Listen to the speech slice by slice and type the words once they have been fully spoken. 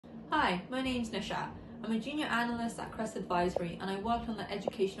Hi, my name's Nishat. I'm a junior analyst at Crest Advisory and I worked on the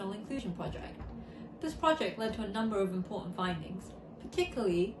Educational Inclusion Project. This project led to a number of important findings,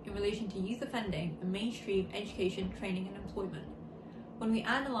 particularly in relation to youth offending and mainstream education, training and employment. When we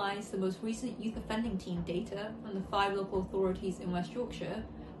analysed the most recent youth offending team data from the 5 local authorities in West Yorkshire,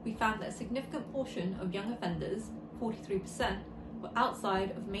 we found that a significant portion of young offenders, 43%, were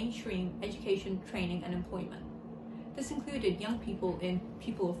outside of mainstream education, training and employment. This included young people in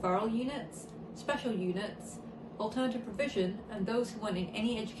pupil referral units, special units, alternative provision, and those who weren't in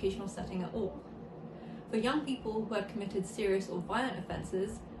any educational setting at all. For young people who had committed serious or violent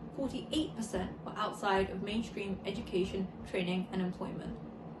offences, 48% were outside of mainstream education, training and employment.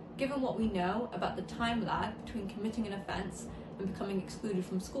 Given what we know about the time lag between committing an offence and becoming excluded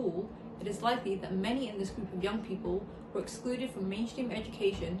from school, it is likely that many in this group of young people were excluded from mainstream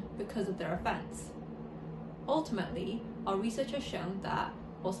education because of their offence. Ultimately, our research has shown that,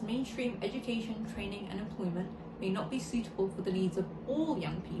 whilst mainstream education, training and employment may not be suitable for the needs of all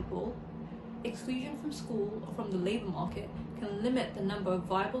young people, exclusion from school or from the labour market can limit the number of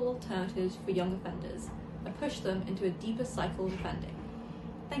viable alternatives for young offenders and push them into a deeper cycle of offending.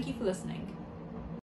 Thank you for listening.